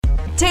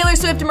Taylor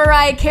Swift and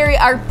Mariah Carey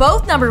are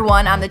both number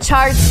 1 on the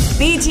charts.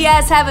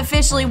 BTS have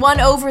officially won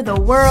over the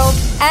world.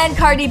 And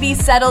Cardi B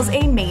settles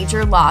a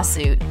major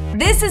lawsuit.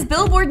 This is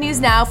Billboard News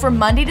Now for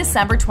Monday,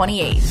 December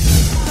 28th.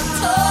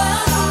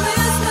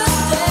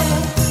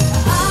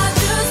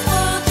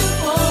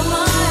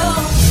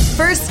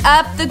 First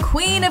up, the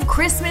Queen of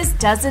Christmas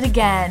does it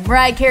again.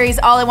 Mariah Carey's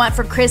All I Want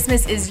for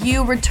Christmas Is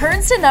You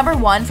returns to number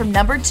 1 from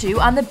number 2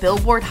 on the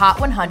Billboard Hot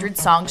 100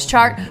 Songs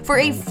chart for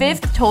a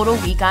 5th total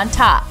week on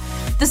top.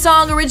 The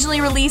song,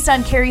 originally released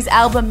on Carey's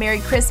album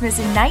Merry Christmas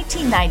in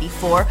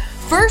 1994,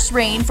 first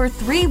reigned for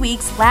 3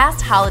 weeks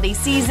last holiday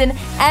season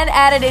and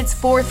added its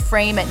 4th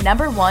frame at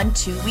number 1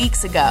 2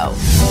 weeks ago.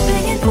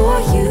 Begging for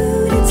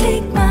you to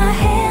take my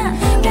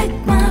hand,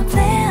 wreck my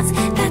plans,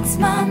 that's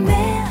my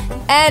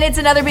man. And it's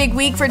another big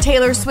week for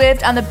Taylor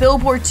Swift on the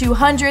Billboard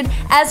 200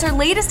 as her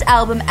latest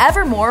album,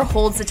 Evermore,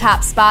 holds the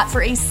top spot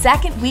for a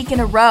 2nd week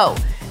in a row.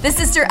 The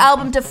sister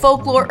album to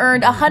Folklore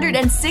earned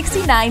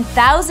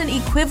 169,000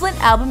 equivalent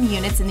album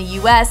units in the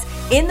U.S.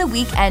 in the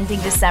week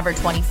ending December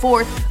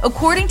 24th,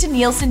 according to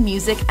Nielsen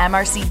Music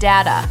MRC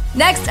data.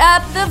 Next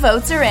up, the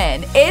votes are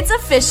in. It's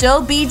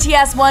official.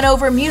 BTS won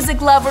over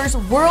music lovers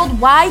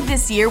worldwide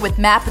this year with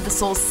Map of the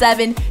Soul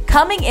 7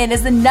 coming in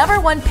as the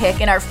number 1 pick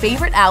in our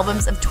favorite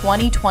albums of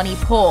 2020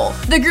 poll.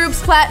 The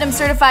group's platinum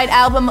certified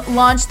album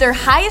launched their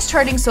highest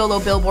charting solo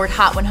Billboard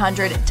Hot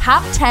 100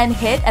 top 10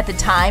 hit at the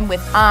time,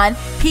 with On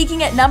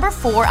peaking at number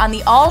 4 on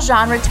the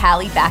all-genre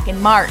tally back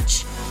in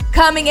March.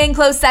 Coming in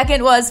close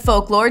second was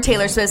Folklore,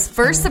 Taylor Swift's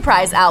first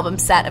surprise album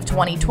set of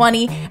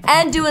 2020,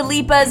 and Dua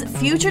Lipa's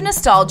Future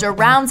Nostalgia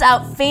rounds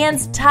out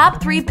fans'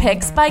 top 3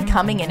 picks by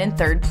coming in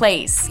 3rd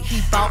place.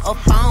 He bought a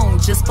phone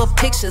just for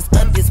pictures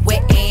of his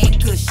wet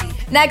and cushy.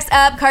 Next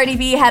up, Cardi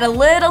B had a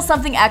little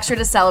something extra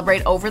to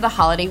celebrate over the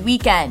holiday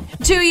weekend.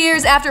 2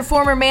 years after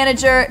former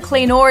manager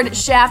Clenord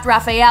Shaft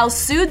Raphael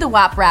sued the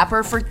WAP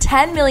rapper for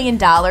 $10 million,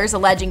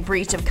 alleging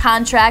breach of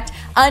contract,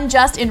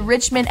 unjust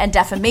enrichment, and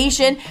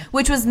defamation,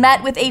 which was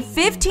met with a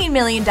 $15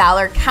 million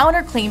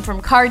counterclaim from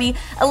Cardi,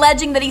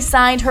 alleging that he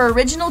signed her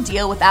original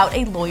deal without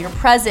a lawyer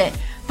present.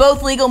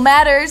 Both legal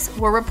matters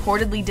were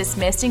reportedly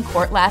dismissed in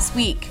court last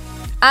week.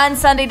 On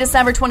Sunday,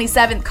 December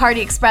 27th, Cardi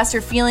expressed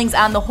her feelings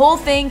on the whole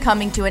thing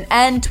coming to an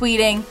end,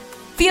 tweeting,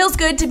 "Feels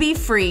good to be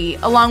free,"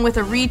 along with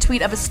a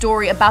retweet of a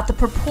story about the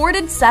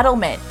purported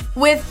settlement.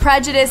 With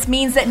prejudice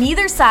means that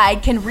neither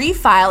side can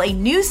refile a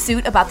new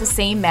suit about the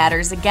same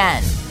matters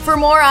again. For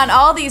more on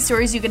all these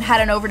stories, you can head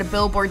on over to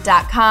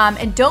Billboard.com,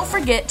 and don't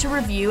forget to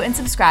review and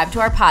subscribe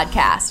to our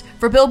podcast.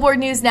 For Billboard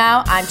News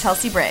Now, I'm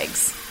Chelsea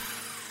Briggs.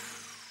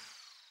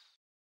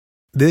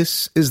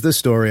 This is the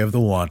story of the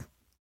one.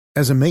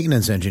 As a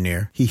maintenance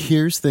engineer, he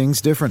hears things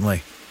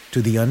differently.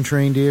 To the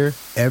untrained ear,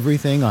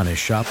 everything on his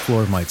shop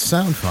floor might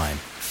sound fine,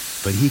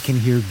 but he can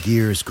hear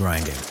gears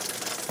grinding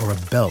or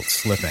a belt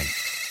slipping.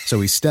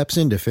 So he steps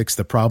in to fix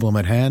the problem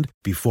at hand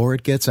before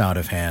it gets out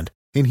of hand.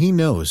 And he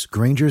knows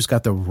Grainger's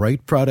got the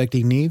right product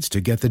he needs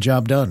to get the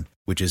job done,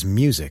 which is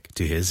music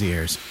to his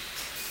ears.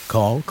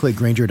 Call, click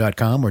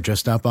Grainger.com, or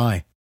just stop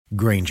by.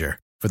 Grainger,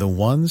 for the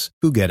ones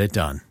who get it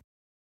done.